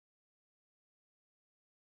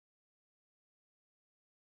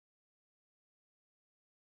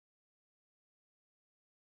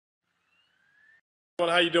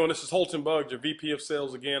How you doing? This is Holton Buggs, your VP of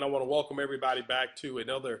Sales again. I want to welcome everybody back to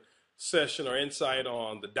another session or insight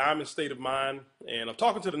on the diamond state of mind. And I'm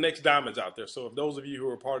talking to the next diamonds out there. So if those of you who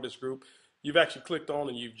are part of this group, you've actually clicked on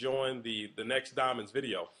and you've joined the next diamonds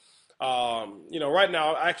video. Right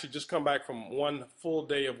now, I actually just come back from one full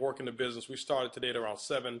day of working the business. We started today at around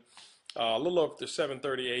 7, a little after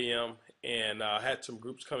 7:30 a.m. and had some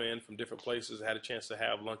groups come in from different places. I had a chance to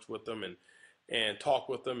have lunch with them and talk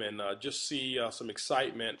with them and just see some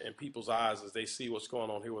excitement in people's eyes as they see what's going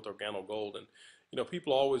on here with Organo Gold. And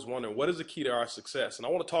people are always wondering, what is the key to our success? And I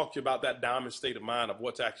want to talk to you about that diamond state of mind of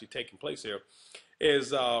what's actually taking place here.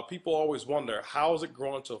 Is people always wonder, how is it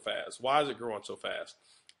growing so fast? Why is it growing so fast?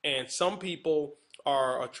 And some people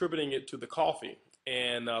are attributing it to the coffee.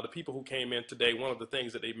 And the people who came in today, one of the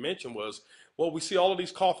things that they mentioned was, well, we see all of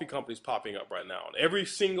these coffee companies popping up right now. And every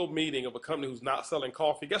single meeting of a company who's not selling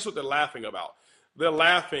coffee, guess what they're laughing about? They're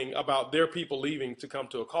laughing about their people leaving to come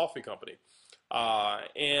to a coffee company.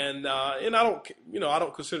 And I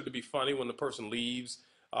don't consider it to be funny when the person leaves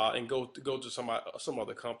and go to some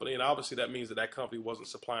other company. And obviously that means that that company wasn't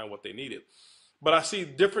supplying what they needed. But I see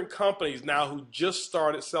different companies now who just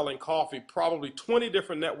started selling coffee, probably 20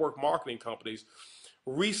 different network marketing companies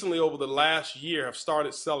recently over the last year have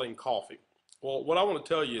started selling coffee. Well, what I want to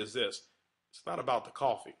tell you is this: it's not about the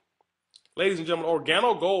coffee. Ladies and gentlemen,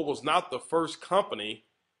 Organo Gold was not the first company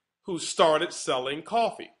who started selling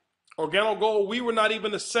coffee. Organo Gold, we were not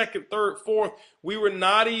even the second, third, fourth. We were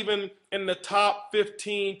not even in the top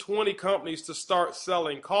 15, 20 companies to start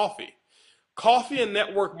selling coffee. Coffee and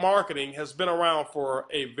network marketing has been around for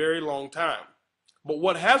a very long time. But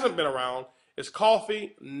what hasn't been around is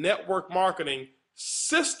coffee network marketing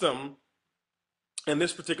system, and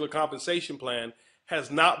this particular compensation plan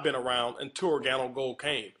has not been around until Organo Gold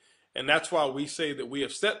came. And that's why we say that we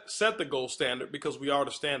have set the gold standard, because we are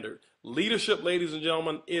the standard. Leadership, ladies and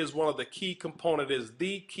gentlemen, is one of the key component, is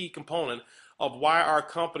the key component of why our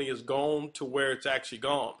company has gone to where it's actually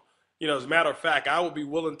gone. As a matter of fact, I would be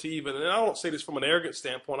willing to even, and I don't say this from an arrogant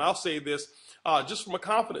standpoint, I'll say this just from a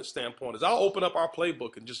confident standpoint, is I'll open up our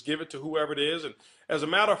playbook and just give it to whoever it is. And as a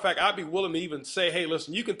matter of fact, I'd be willing to even say, hey,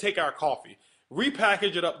 listen, you can take our coffee,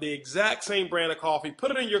 repackage it up, the exact same brand of coffee, put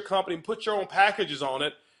it in your company, and put your own packages on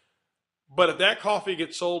it. But if that coffee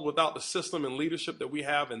gets sold without the system and leadership that we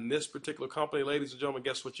have in this particular company, ladies and gentlemen,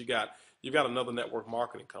 guess what you got? You've got another network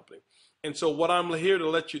marketing company. And so what I'm here to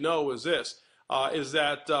let you know is this. Is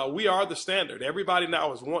that we are the standard. Everybody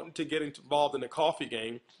now is wanting to get involved in the coffee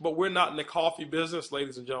game, but we're not in the coffee business,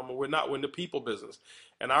 ladies and gentlemen. We're in the people business.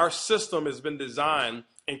 And our system has been designed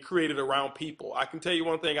and created around people. I can tell you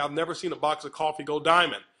one thing, I've never seen a box of coffee go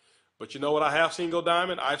diamond. But you know what I have seen go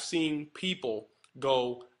diamond? I've seen people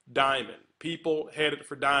go diamond. People headed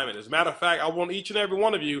for diamond. As a matter of fact, I want each and every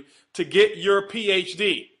one of you to get your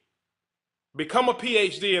PhD. Become a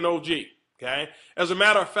PhD in OG, okay? As a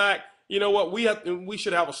matter of fact, you know what? We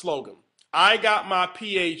should have a slogan. I got my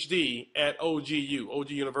PhD at OG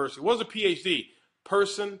University. What's a PhD?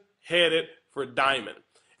 Person headed for diamond.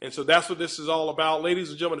 And so that's what this is all about. Ladies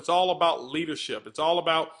and gentlemen, it's all about leadership. It's all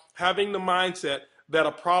about having the mindset that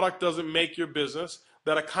a product doesn't make your business,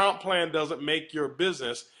 that a comp plan doesn't make your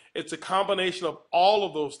business. It's a combination of all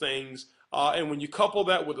of those things. And when you couple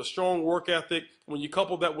that with a strong work ethic, when you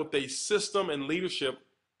couple that with a system and leadership,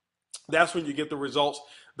 that's when you get the results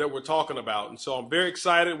that we're talking about. And so I'm very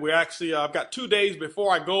excited. We're actually, I've got 2 days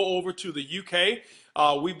before I go over to the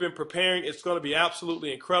UK. We've been preparing. It's going to be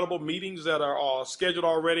absolutely incredible. Meetings that are scheduled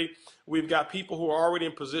already. We've got people who are already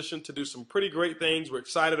in position to do some pretty great things. We're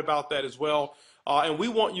excited about that as well. And we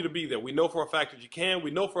want you to be there. We know for a fact that you can. We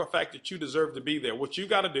know for a fact that you deserve to be there. What you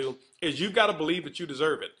got to do is you've got to believe that you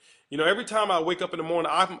deserve it. Every time I wake up in the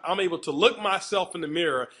morning, I'm able to look myself in the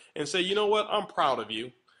mirror and say, you know what? I'm proud of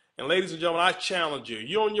you. And ladies and gentlemen, I challenge you.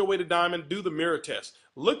 You're on your way to diamond, do the mirror test.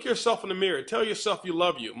 Look yourself in the mirror. Tell yourself you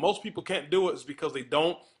love you. Most people can't do it because they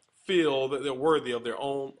don't feel that they're worthy of their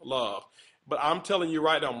own love. But I'm telling you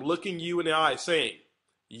right now, I'm looking you in the eye saying,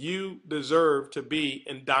 you deserve to be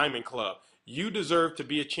in Diamond Club. You deserve to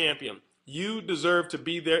be a champion. You deserve to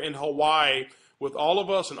be there in Hawaii with all of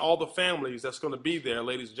us and all the families that's going to be there,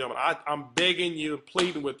 ladies and gentlemen. I'm begging you,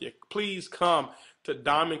 pleading with you, please come to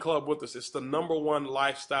Diamond Club with us. It's the #1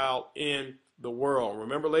 lifestyle in the world.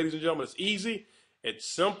 Remember, ladies and gentlemen, it's easy, it's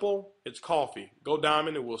simple, it's coffee. Go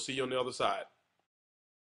diamond, and we'll see you on the other side.